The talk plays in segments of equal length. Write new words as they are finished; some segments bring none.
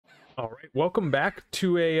All right, welcome back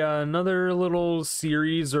to a another little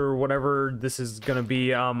series or whatever this is gonna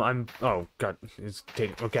be. Oh god, it's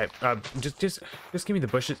taking. Okay, just give me the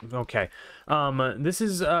bushes. Okay, this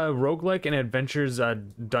is Roguelike and Adventures,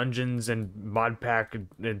 Dungeons and modpack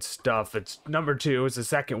and stuff. It's number 2. It's the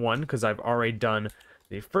second one because I've already done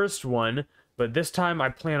the first one, but this time I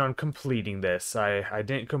plan on completing this. I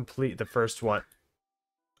didn't complete the first one.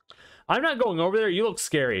 I'm not going over there. You look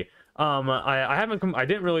scary. I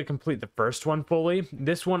didn't really complete the first one fully.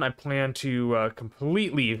 This one I plan to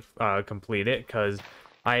completely complete it because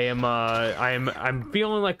I'm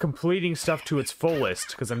feeling like completing stuff to its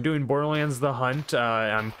fullest because I'm doing Borderlands The Hunt.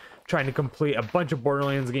 I'm trying to complete a bunch of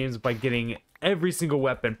Borderlands games by getting every single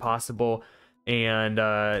weapon possible, and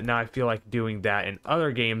now I feel like doing that in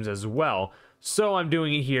other games as well. So I'm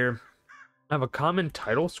doing it here. I have a common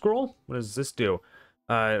title scroll. What does this do?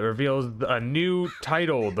 It reveals a new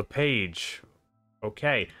title, the page.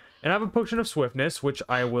 Okay. And I have a potion of swiftness, which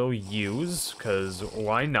I will use, because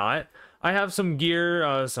why not? I have some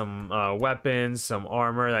gear, some weapons, some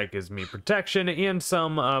armor that gives me protection, and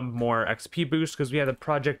some more XP boost, because we have the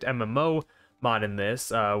Project MMO mod in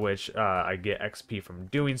this, which I get XP from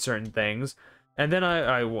doing certain things. And then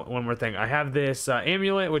one more thing. I have this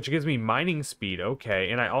amulet, which gives me mining speed.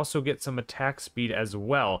 Okay. And I also get some attack speed as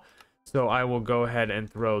well. So I will go ahead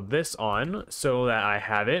and throw this on so that I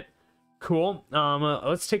have it. Cool.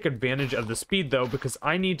 Let's take advantage of the speed though, because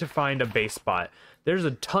I need to find a base spot. There's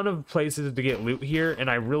a ton of places to get loot here, and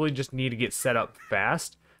I really just need to get set up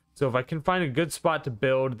fast. So if I can find a good spot to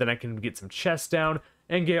build, then I can get some chests down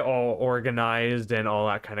and get all organized and all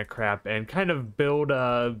that kind of crap, and kind of build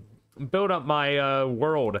up my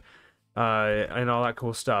world and all that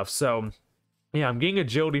cool stuff. So yeah, I'm getting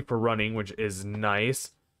agility for running, which is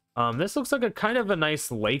nice. This looks like a kind of a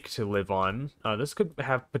nice lake to live on. This could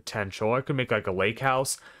have potential. I could make like a lake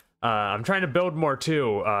house. I'm trying to build more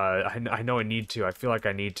too. I know I need to. I feel like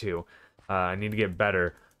I need to. I need to get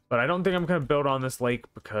better. But I don't think I'm going to build on this lake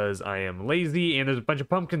because I am lazy and there's a bunch of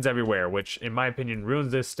pumpkins everywhere, which in my opinion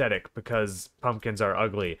ruins the aesthetic because pumpkins are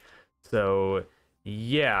ugly. So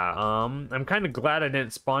yeah, I'm kind of glad I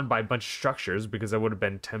didn't spawn by a bunch of structures because I would have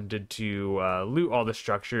been tempted to loot all the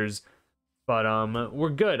structures. But we're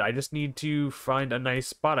good. I just need to find a nice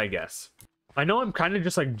spot, I guess. I know I'm kind of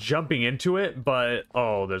just like jumping into it, but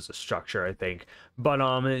oh, there's a structure, I think. But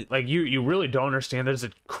like you really don't understand. There's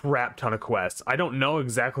a crap ton of quests. I don't know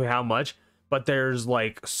exactly how much, but there's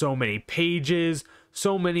like so many pages,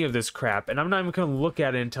 so many of this crap, and I'm not even gonna look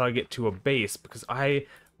at it until I get to a base because I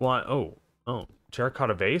want. Oh,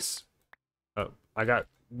 terracotta vase. Oh, I got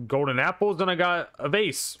golden apples and I got a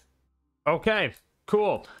vase. Okay,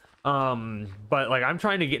 cool. But like I'm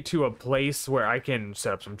trying to get to a place where I can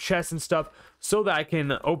set up some chests and stuff so that I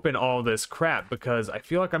can open all this crap, because I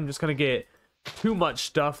feel like I'm just gonna get too much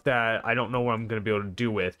stuff that I don't know what I'm gonna be able to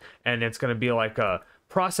do with, and it's gonna be like a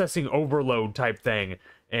processing overload type thing,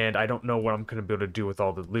 and I don't know what I'm gonna be able to do with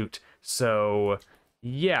all the loot. So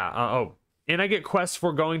yeah, oh, and I get quests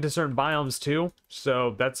for going to certain biomes too,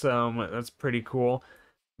 so that's pretty cool.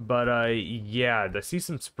 But yeah, I see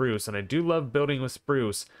some spruce, and I do love building with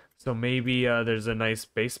spruce. So maybe there's a nice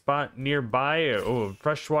base spot nearby. Oh,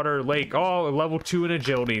 freshwater lake. Oh, level 2 in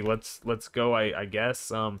agility. Let's go, I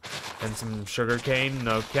guess. And some sugar cane.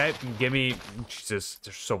 Okay, give me. Jesus,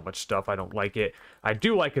 there's so much stuff. I don't like it. I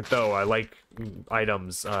do like it though. I like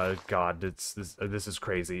items. God, this is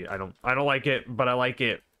crazy. I don't like it, but I like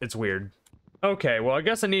it. It's weird. Okay, well I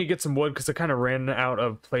guess I need to get some wood because I kind of ran out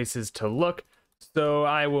of places to look. So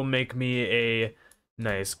I will make me a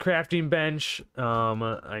nice crafting bench.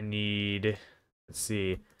 I need, let's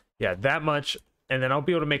see, yeah, that much, and then I'll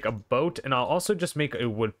be able to make a boat, and I'll also just make a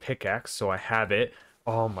wood pickaxe so I have it.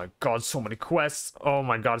 Oh my god, so many quests. Oh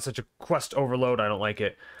my god, such a quest overload. I don't like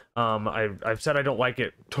it. I've said I don't like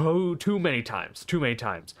it too many times.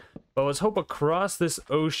 But let's hope across this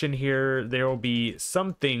ocean here there will be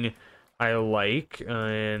something I like,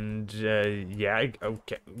 and yeah,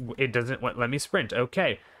 okay, it doesn't let me sprint.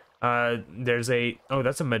 Okay, there's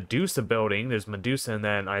that's a Medusa building. There's Medusa and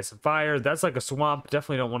then Ice and Fire. That's like a swamp.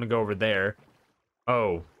 Definitely don't want to go over there.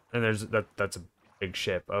 Oh, and that's a big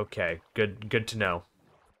ship. Okay, good to know.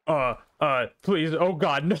 Please, oh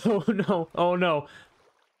god, no, oh no.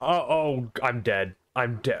 Oh, I'm dead.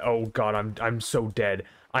 I'm dead. Oh god, I'm so dead.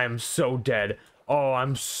 I am so dead. Oh,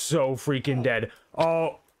 I'm so freaking dead.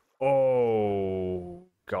 Oh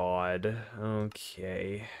god.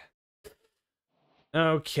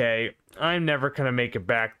 Okay, I'm never gonna make it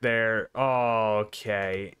back there.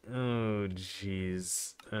 Okay. Oh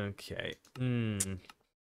jeez. Okay.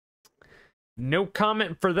 No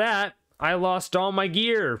comment for that. I lost all my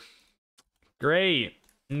gear. Great.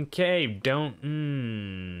 Okay,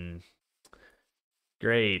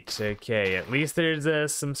 Great. Okay, at least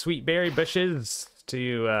there's some sweet berry bushes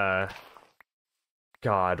to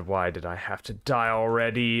God, why did I have to die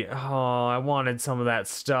already? Oh, I wanted some of that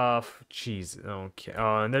stuff. Jeez. Okay.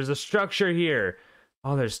 Oh, and there's a structure here.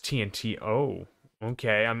 Oh, there's TNT. Oh,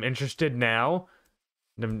 okay. I'm interested now.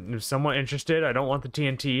 I'm somewhat interested. I don't want the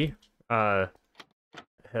TNT. Hello?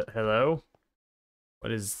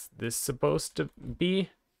 What is this supposed to be?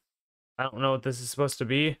 I don't know what this is supposed to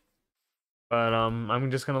be. But I'm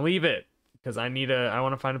just gonna leave it. Because I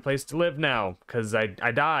want to find a place to live now. Because I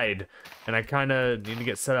died. And I kind of need to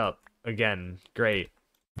get set up again. Great.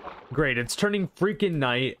 Great, it's turning freaking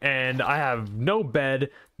night. And I have no bed,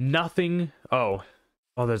 nothing. Oh,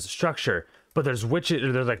 there's a structure. But there's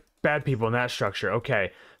witches, there's like bad people in that structure.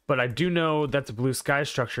 Okay. But I do know that's a blue sky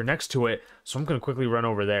structure next to it. So I'm going to quickly run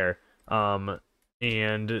over there. And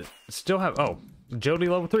still have, agility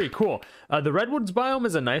level 3, cool. The redwoods biome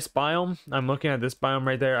is a nice biome. I'm looking at this biome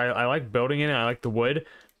right there. I like building in it, I like the wood,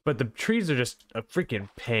 but the trees are just a freaking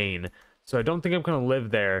pain. So I don't think I'm gonna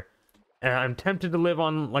live there. And I'm tempted to live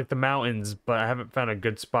on like the mountains, but I haven't found a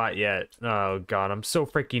good spot yet. Oh god, I'm so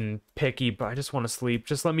freaking picky, but I just want to sleep.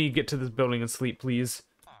 Just let me get to this building and sleep, please.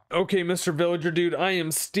 Okay, Mr. Villager dude, I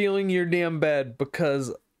am stealing your damn bed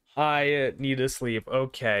because I need to sleep.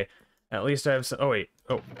 Okay. At least I have some. Oh wait.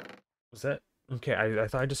 Oh, was that? Okay. I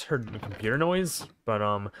thought I just heard a computer noise, but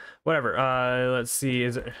whatever. Let's see.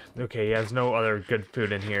 Is it okay? He has no other good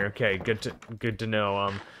food in here. Okay, good to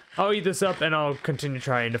know. I'll eat this up and I'll continue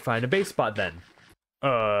trying to find a base spot then.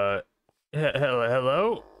 Hello.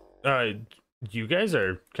 You guys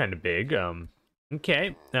are kind of big.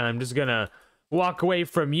 Okay. I'm just gonna walk away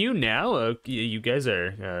from you now. You guys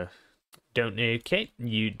are okay,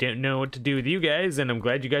 you don't know what to do with you guys, and I'm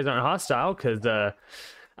glad you guys aren't hostile, because I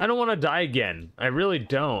don't want to die again. I really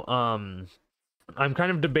don't. I'm kind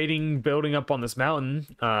of debating building up on this mountain.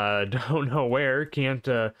 Don't know where, can't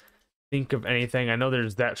think of anything. I know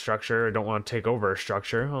there's that structure. I don't want to take over a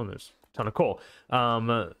structure. Oh, there's a ton of coal.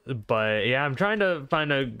 But yeah, I'm trying to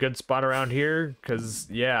find a good spot around here, because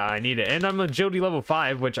yeah, I need it. And I'm agility level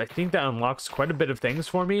 5, which I think that unlocks quite a bit of things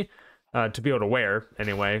for me. To be able to wear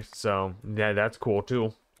anyway, so yeah, that's cool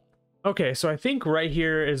too. Okay, so I think right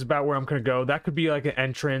here is about where I'm gonna go. That could be like an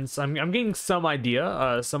entrance. I'm getting some idea.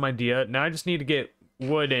 Now I just need to get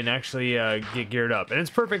wood and actually get geared up, and it's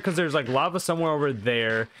perfect because there's like lava somewhere over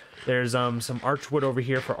there. There's some archwood over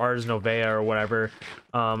here for Ars Novea or whatever,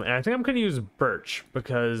 and I think I'm gonna use birch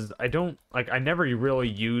because I never really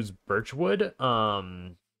use birch wood.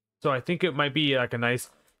 So I think it might be like a nice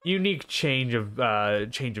unique change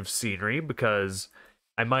of scenery, because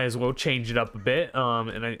I might as well change it up a bit.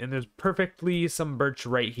 And there's perfectly some birch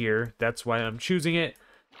right here. That's why I'm choosing it,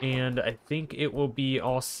 and I think it will be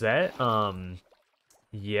all set.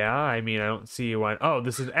 Yeah, I mean, I don't see why. Oh,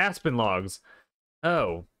 this is aspen logs.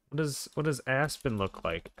 Oh, what does aspen look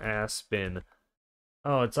like? Aspen.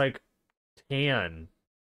 Oh, it's like tan.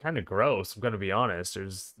 Kind of gross, I'm gonna be honest.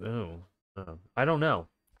 I don't know.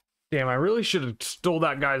 Damn, I really should have stole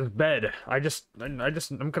that guy's bed. I'm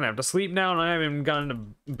gonna have to sleep now, and I haven't even gotten to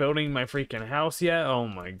building my freaking house yet. Oh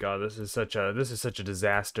my god, this is such a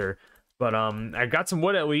disaster. But I got some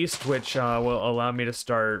wood at least, which will allow me to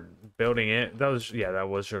start building it. That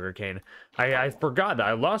was sugarcane. I forgot that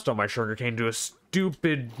I lost all my sugarcane to a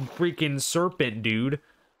stupid freaking serpent dude.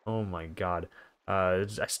 Oh my god. I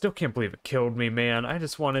still can't believe it killed me, man. I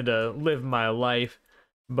just wanted to live my life.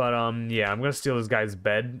 But yeah, I'm gonna steal this guy's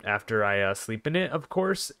bed after I sleep in it, of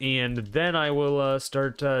course, and then I will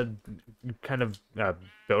start kind of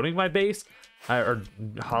building my base, or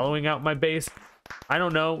hollowing out my base. I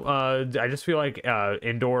don't know. I just feel like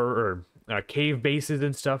indoor or cave bases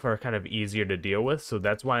and stuff are kind of easier to deal with, so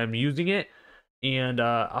that's why I'm using it. And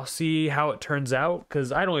I'll see how it turns out,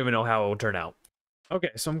 because I don't even know how it will turn out.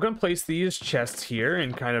 Okay, so I'm gonna place these chests here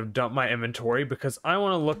and kind of dump my inventory, because I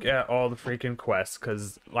want to look at all the freaking quests,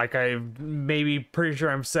 because like I've maybe pretty sure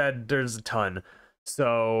I've said, there's a ton.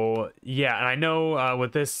 So yeah, and I know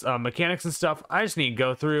with this mechanics and stuff, I just need to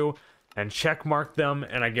go through and check mark them,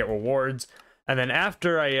 and I get rewards. And then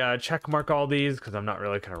after I check mark all these, because I'm not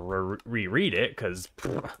really gonna reread it, because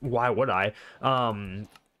why would I?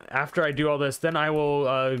 After I do all this, then I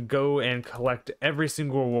will go and collect every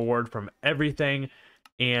single reward from everything,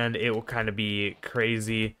 and it will kind of be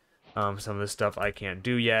crazy. Some of the stuff I can't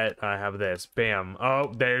do yet. I have this. Bam.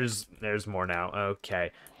 Oh, there's more now. Okay,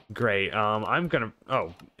 great. I'm gonna.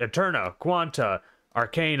 Oh, Eterna, Quanta,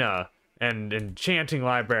 Arcana, and Enchanting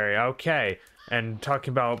Library. Okay, and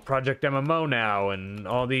talking about Project MMO now and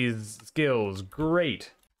all these skills.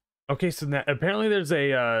 Great. Okay, so now, apparently there's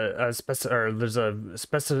a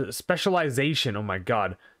specialization. Oh my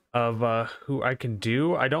god, of who I can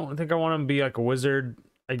do. I don't think I want to be like a wizard.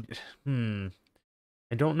 Hmm.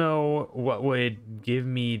 I don't know what would give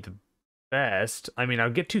me the best. I mean, I'll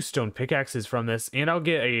get 2 stone pickaxes from this, and I'll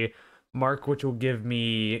get a mark which will give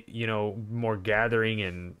me, you know, more gathering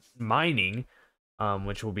and mining,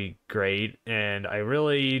 which will be great. And I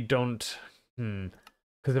really don't,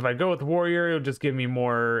 because if I go with warrior, it'll just give me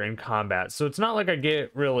more in combat. So it's not like I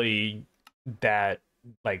get really that,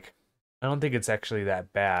 like, I don't think it's actually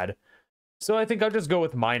that bad. So I think I'll just go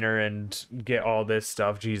with miner and get all this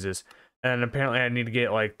stuff. Jesus. And apparently I need to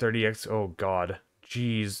get like 30x. Oh god.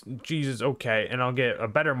 Jeez. Jesus. Okay. And I'll get a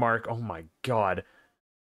better mark. Oh my god.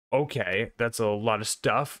 Okay. That's a lot of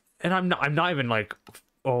stuff. And I'm not even like,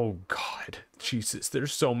 oh god. Jesus.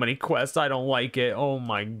 There's so many quests. I don't like it. Oh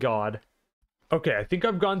my god. Okay, I think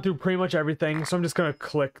I've gone through pretty much everything, so I'm just gonna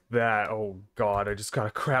click that. Oh god, I just got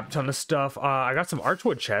a crap ton of stuff. I got some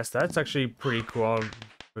archwood chests. That's actually pretty cool. I'll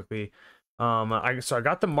quickly, so I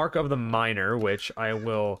got the mark of the miner, which I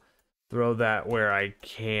will throw that where I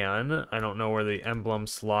can. I don't know where the emblem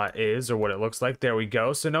slot is or what it looks like. There we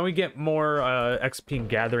go. So now we get more XP in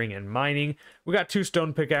gathering and mining. We got 2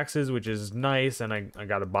 stone pickaxes, which is nice, and I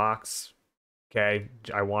got a box. Okay,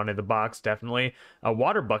 I wanted the box, definitely. A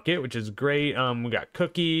water bucket, which is great. We got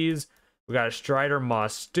cookies. We got a Strider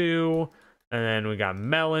moss stew. And then we got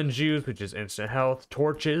melon juice, which is instant health.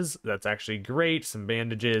 Torches, that's actually great. Some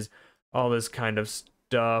bandages, all this kind of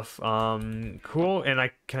stuff. Cool.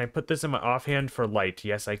 And can I put this in my offhand for light?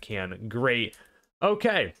 Yes, I can. Great.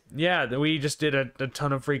 Okay. Yeah, we just did a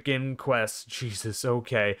ton of freaking quests. Jesus,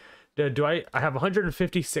 okay. I have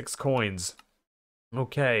 156 coins.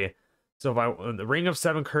 Okay. So if the Ring of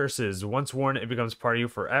 7 Curses, once worn, it becomes part of you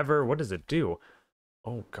forever. What does it do?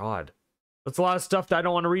 Oh god, that's a lot of stuff that I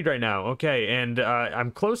don't want to read right now. Okay, and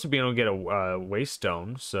I'm close to being able to get a waste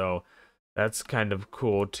stone, so that's kind of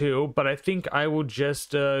cool too. But I think I will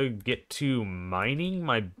just get to mining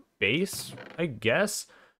my base, I guess.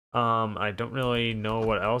 I don't really know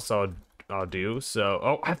what else I'll do.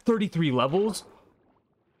 So I have 33 levels.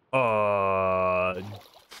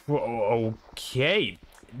 Okay.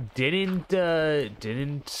 Didn't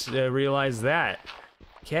realize that.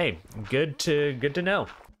 Okay, good to know.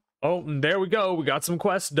 Oh, there we go. We got some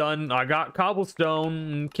quests done. I got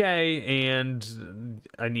cobblestone. Okay, and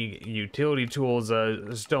I need utility tools,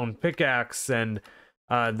 a stone pickaxe, and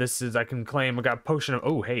this is, I can claim I got potion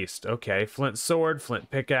of haste. Okay, flint sword, flint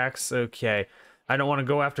pickaxe. Okay, I don't want to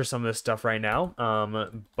go after some of this stuff right now.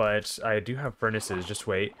 But I do have furnaces. Just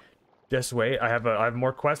wait. Just wait, I have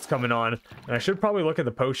more quests coming on, and I should probably look at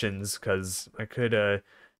the potions because I could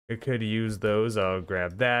use those. I'll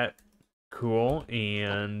grab that. Cool,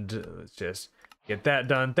 and let's just get that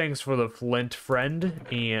done. Thanks for the flint, friend.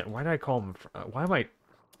 And why did I call him? Why am I?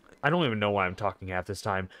 I don't even know why I'm talking half this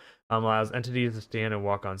time. Allows entities to stand and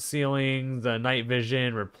walk on ceilings. Night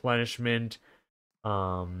vision, replenishment.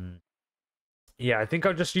 Yeah, I think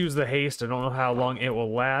I'll just use the haste. I don't know how long it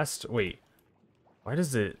will last. Wait, why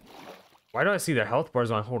do I see the health bars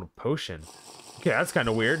when I hold a potion? Okay, that's kind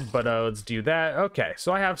of weird, but let's do that. Okay,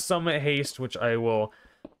 so I have some haste, which I will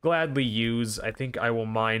gladly use. I think I will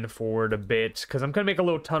mine forward a bit, because I'm going to make a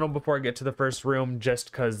little tunnel before I get to the first room, just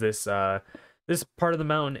because this part of the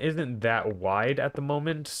mountain isn't that wide at the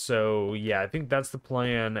moment. So, yeah, I think that's the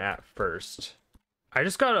plan at first. I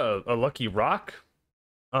just got a lucky rock.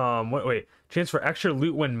 Wait. Chance for extra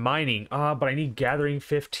loot when mining. But I need gathering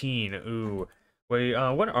 15. Ooh. Wait,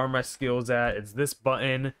 what are my skills at? It's this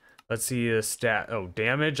button. Let's see the stat. Oh,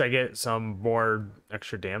 damage. I get some more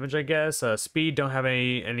extra damage, I guess. Speed, don't have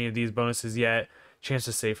any of these bonuses yet. Chance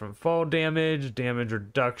to save from fall damage, damage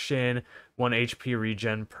reduction, 1 HP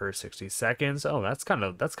regen per 60 seconds. Oh, that's kind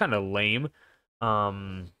of lame.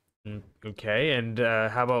 Okay, and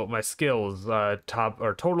how about my skills?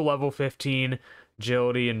 Total level 15,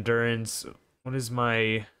 agility, endurance. What is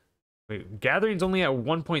my gathering's only at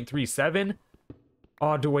 1.37?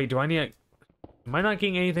 Oh, do I need? Am I not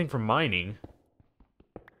getting anything from mining?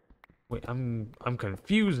 Wait, I'm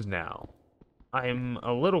confused now. I'm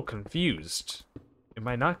a little confused. Am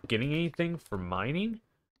I not getting anything for mining?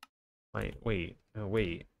 Wait. I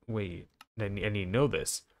need to know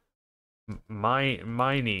this.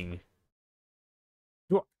 Mining.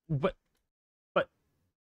 But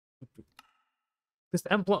this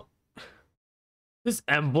emblem. This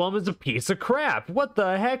emblem is a piece of crap. What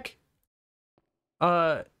the heck?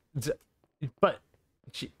 But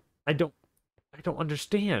I don't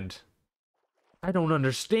understand. I don't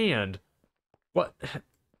understand. What?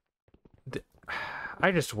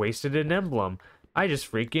 I just wasted an emblem. I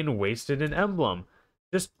just freaking wasted an emblem.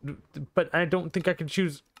 But I don't think I can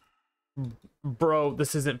choose. Bro,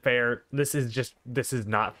 this isn't fair. This is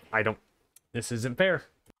not, this isn't fair.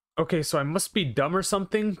 Okay, so I must be dumb or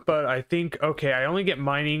something, but I think, okay, I only get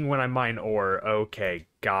mining when I mine ore. Okay,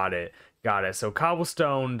 got it. Got it. So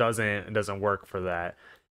cobblestone doesn't work for that.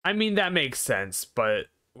 I mean, that makes sense, but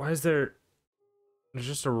why is there's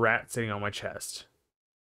just a rat sitting on my chest?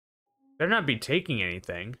 Better not be taking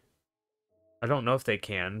anything. I don't know if they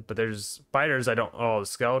can, but there's spiders. Oh, the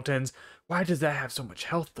skeletons. Why does that have so much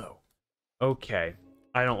health though? Okay,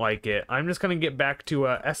 I don't like it. I'm just gonna get back to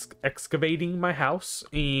excavating my house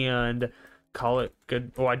and call it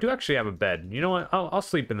good. Oh, I do actually have a bed. You know what? I'll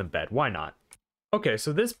sleep in the bed. Why not? Okay,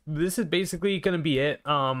 so this is basically gonna be it.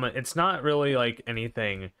 It's not really like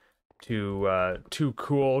anything too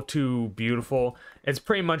cool, too beautiful. It's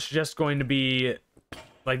pretty much just going to be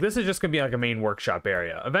like, this is just gonna be like a main workshop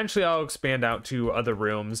area. Eventually I'll expand out to other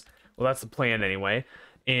rooms. Well, that's the plan anyway.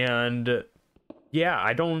 And yeah,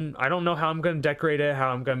 I don't know how I'm gonna decorate it, how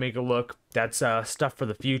I'm gonna make it look. That's stuff for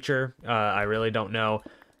the future. I really don't know.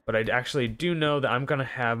 But I actually do know that I'm gonna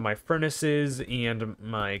have my furnaces and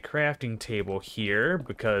my crafting table here,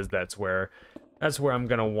 because that's where I'm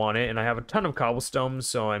gonna want it. And I have a ton of cobblestone,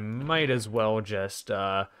 so I might as well just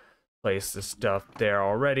place the stuff there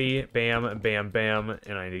already. Bam, bam, bam,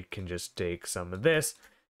 and I can just take some of this,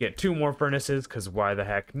 get 2 more furnaces, because why the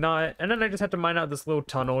heck not? And then I just have to mine out this little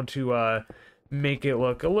tunnel to make it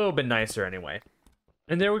look a little bit nicer anyway.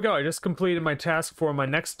 And there we go. I just completed my task for my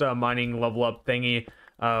next mining level up thingy.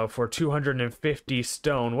 For 250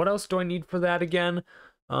 stone. What else do I need for that again?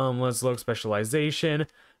 Let's look. Specialization.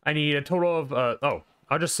 I need a total of oh,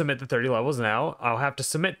 I'll just submit the 30 levels now. I'll have to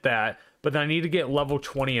submit that, but then I need to get level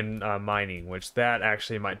 20 in mining, which that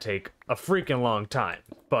actually might take a freaking long time,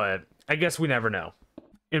 but I guess we never know.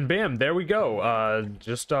 And bam, there we go.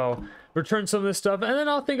 Just I'll return some of this stuff, and then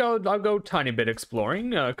I'll go tiny bit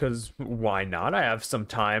exploring, because why not? I have some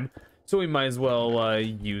time. So we might as well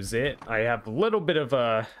use it. I have a little bit of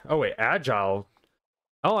oh wait, agile.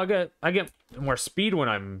 Oh, I get more speed when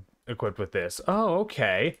I'm equipped with this. Oh,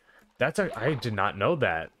 okay. I did not know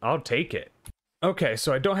that. I'll take it. Okay,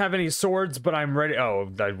 so I don't have any swords, but I'm ready.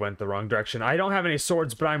 Oh, I went the wrong direction. I don't have any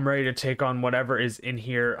swords, but I'm ready to take on whatever is in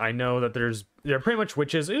here. I know that they're pretty much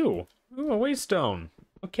witches. Ooh, a waystone.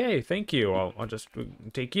 Okay, thank you. I'll just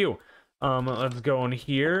take you. Let's go in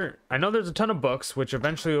here. I know there's a ton of books, which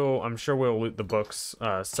eventually I'm sure we'll loot the books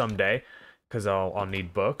someday, because I'll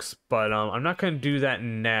need books. But I'm not going to do that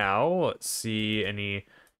now. Let's see, any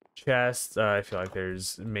chests. I feel like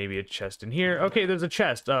there's maybe a chest in here. Okay, there's a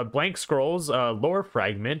chest. Blank scrolls, lore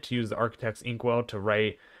fragment. Use the architect's inkwell to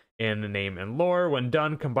write in the name and lore. When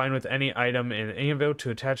done, combine with any item in anvil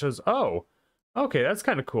to attach those. Oh, okay, that's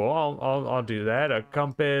kind of cool. I'll do that. A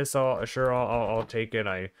compass. I'll take it.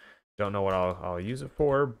 I don't know what I'll use it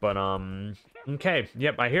for, but okay.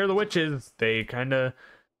 Yep, I hear the witches. They kind of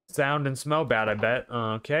sound and smell bad, I bet.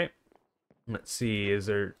 Okay, let's see. Is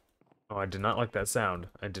there? Oh, I did not like that sound.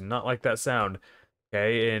 I did not like that sound.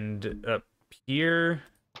 Okay, and up here,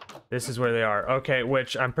 this is where they are. Okay,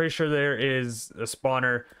 which I'm pretty sure there is a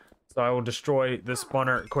spawner, so I will destroy this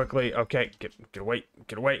spawner quickly. Okay, get away,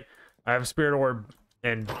 get away. I have a spirit orb,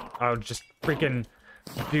 and I'll just freaking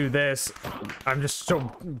do this. I'm just so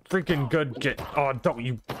freaking good. Oh, don't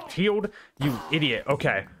you healed, you idiot.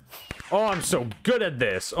 Okay. Oh, I'm so good at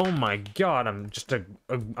this. Oh my god, I'm just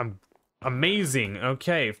I'm amazing.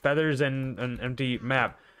 Okay, feathers and an empty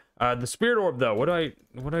map. The spirit orb though. What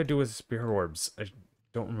do I do with spirit orbs? I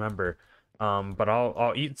don't remember. But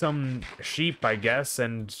I'll eat some sheep, I guess,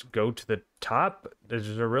 and go to the top. I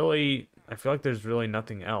feel like there's really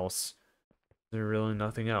nothing else. There's really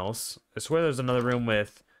nothing else. I swear there's another room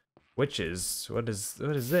with witches. What is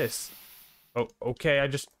this? Oh, okay, I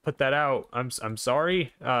just put that out. I'm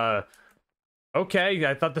sorry. Okay,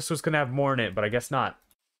 I thought this was gonna have more in it, but I guess not.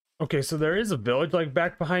 Okay, so there is a village like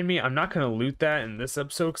back behind me. I'm not gonna loot that in this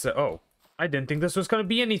episode because I didn't think this was gonna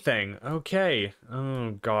be anything. Okay.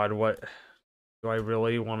 Oh god, what do I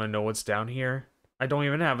really want to know what's down here? I don't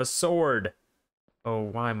even have a sword. Oh,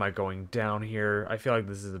 why am I going down here? I feel like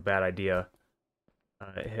this is a bad idea.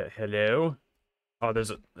 Hello? Oh, there's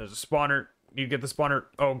a spawner. You get the spawner.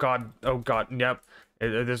 Oh god. Oh god. Yep.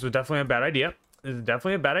 This was definitely a bad idea. This is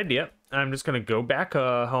definitely a bad idea. I'm just gonna go back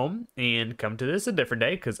home and come to this a different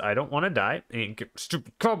day because I don't want to die and get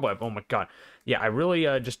stupid cobweb. Oh my god. Yeah, I really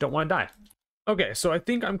just don't want to die. Okay, so I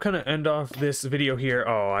think I'm gonna end off this video here.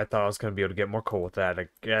 Oh, I thought I was gonna be able to get more cool with that. I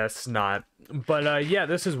guess not. But yeah,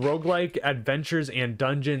 this is Roguelike Adventures and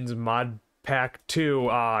Dungeons mod pack 2.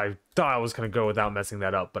 I thought I was gonna go without messing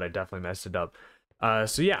that up, but I definitely messed it up.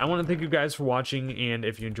 So yeah, I want to thank you guys for watching, and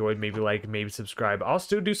if you enjoyed, maybe like, maybe subscribe. I'll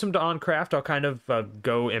still do some on craft. I'll kind of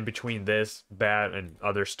go in between this, that, and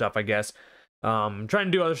other stuff, I guess. I'm trying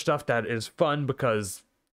to do other stuff that is fun because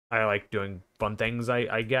I like doing fun things,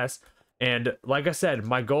 I guess. And like I said,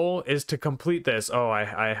 my goal is to complete this. Oh,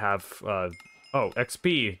 I have oh,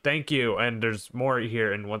 XP, thank you. And there's more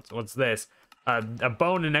here. And what's this? A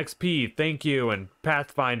bone and XP, thank you. And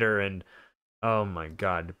Pathfinder, and oh my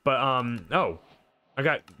god. But oh, I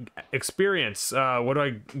got experience. What do I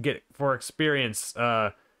get for experience?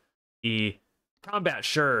 E combat,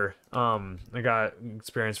 sure. I got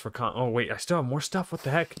experience for oh wait, I still have more stuff. What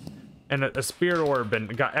the heck? And a spirit orb,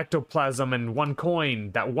 and got ectoplasm, and 1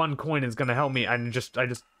 coin. That 1 coin is gonna help me. I just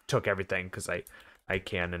took everything because I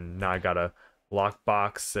can, and now I got a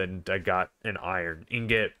lockbox, and I got an iron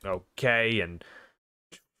ingot. Okay, and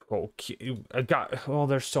okay, I got, well,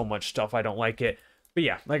 there's so much stuff. I don't like it. But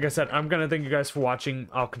yeah, like I said, I'm gonna thank you guys for watching.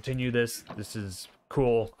 I'll continue this. This is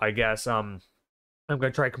cool, I guess. I'm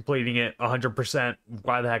gonna try completing it 100%.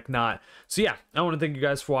 Why the heck not? So yeah, I want to thank you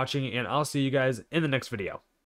guys for watching, and I'll see you guys in the next video.